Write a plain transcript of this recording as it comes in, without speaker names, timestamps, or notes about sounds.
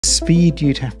speed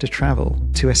you'd have to travel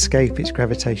to escape its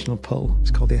gravitational pull, it's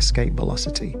called the escape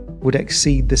velocity, would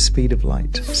exceed the speed of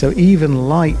light. So even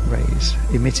light rays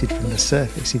emitted from the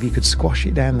surface, if you could squash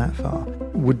it down that far,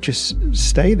 would just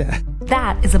stay there.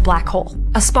 That is a black hole,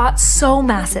 a spot so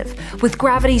massive, with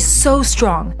gravity so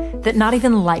strong that not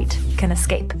even light can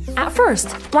escape. At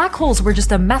first, black holes were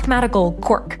just a mathematical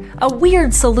quirk, a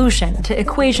weird solution to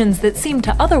equations that seemed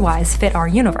to otherwise fit our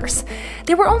universe.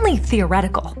 They were only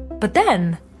theoretical, but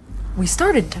then we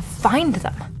started to find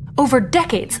them. Over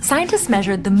decades, scientists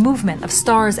measured the movement of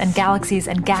stars and galaxies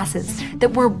and gases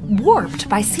that were warped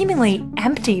by seemingly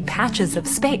empty patches of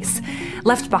space,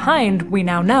 left behind, we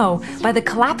now know, by the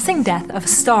collapsing death of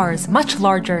stars much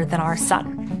larger than our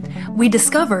sun. We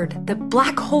discovered that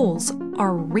black holes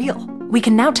are real. We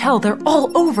can now tell they're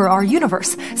all over our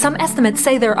universe. Some estimates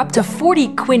say there are up to 40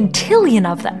 quintillion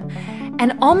of them.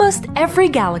 And almost every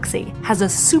galaxy has a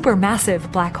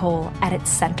supermassive black hole at its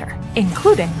center,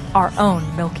 including our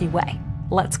own Milky Way.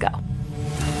 Let's go.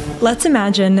 Let's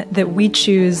imagine that we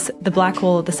choose the black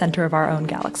hole at the center of our own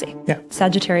galaxy. Yeah.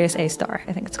 Sagittarius A star,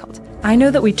 I think it's called. I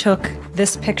know that we took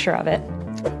this picture of it.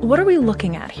 What are we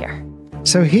looking at here?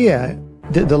 So here,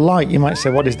 the light, you might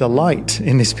say, what is the light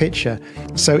in this picture?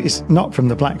 So it's not from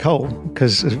the black hole,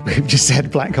 because we've just said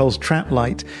black holes trap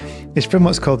light. It's from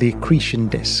what's called the accretion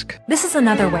disk. This is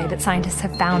another way that scientists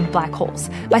have found black holes,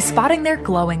 by spotting their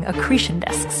glowing accretion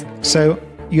disks. So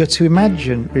you're to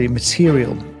imagine really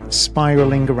material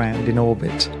spiraling around in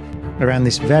orbit around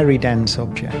this very dense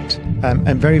object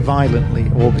and very violently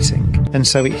orbiting. And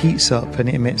so it heats up and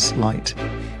it emits light.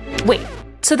 Wait,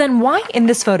 so then why in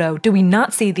this photo do we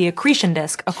not see the accretion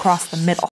disk across the middle?